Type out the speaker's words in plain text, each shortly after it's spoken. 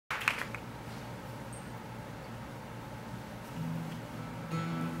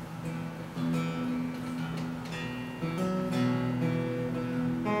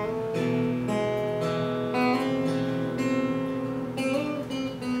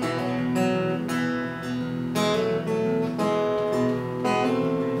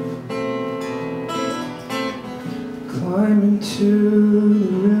to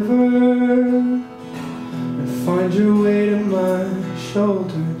the river and find your way to my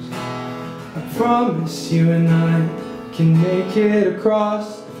shoulders. I promise you and I can make it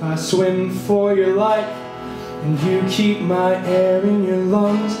across if I swim for your life and you keep my air in your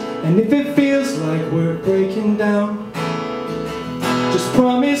lungs. And if it feels like we're breaking down, just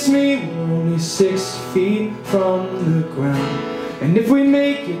promise me we're only 6 feet from the ground. And if we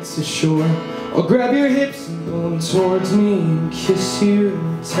make it to shore, I'll grab your hips and pull them towards me and kiss you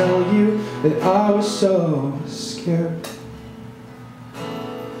and tell you that I was so scared.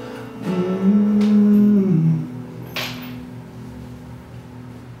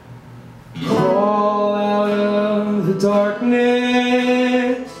 Crawl out of the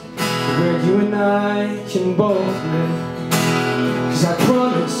darkness where you and I can both live. 'Cause I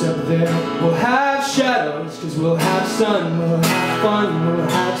promise up there we'll have shadows, 'cause we'll have sun, we'll have fun, we'll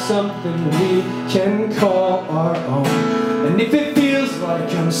have something we can call our own. And if it feels like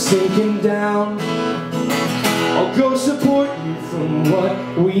I'm sinking down, I'll go support you from what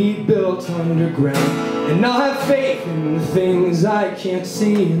we built underground. And I'll have faith in the things I can't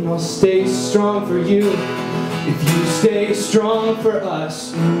see, and I'll stay strong for you if you stay strong for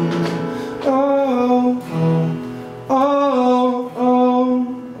us. Oh, oh, oh, oh,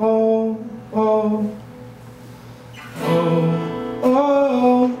 oh, oh, oh,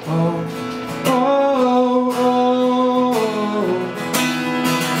 oh, oh, oh, oh.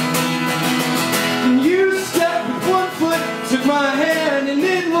 And you stepped with one foot, took my hand, and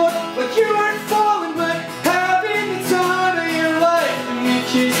it looked like you weren't falling, but having the time of your life. And we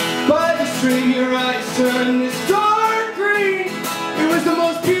kissed by the stream, your eyes turned this dark green. It was the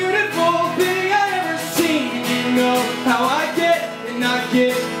most beautiful thing I ever seen. You know how I get, and I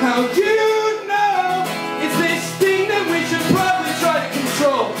get how you know. It's this thing that we should probably try to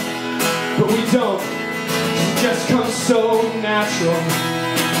control, but we don't. It just comes so natural.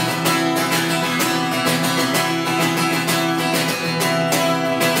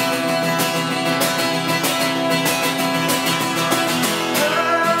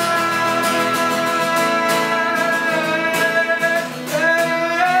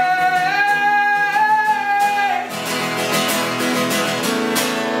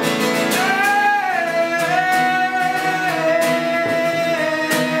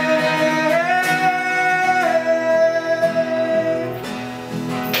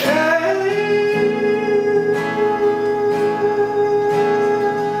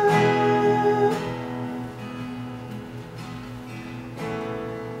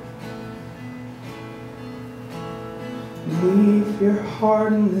 Leave your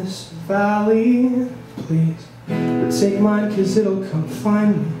heart in this valley, please. But take mine, 'cause it'll come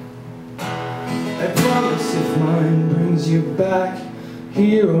find me. I promise if mine brings you back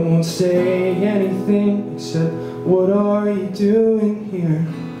here, I won't say anything except, what are you doing here?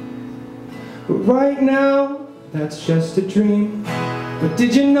 But right now, that's just a dream. But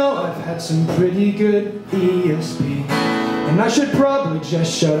did you know I've had some pretty good ESP? And I should probably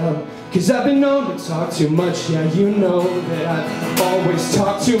just shut up, 'cause I've been known to talk too much. Yeah, you know that I've always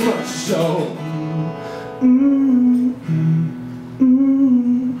talked too much, so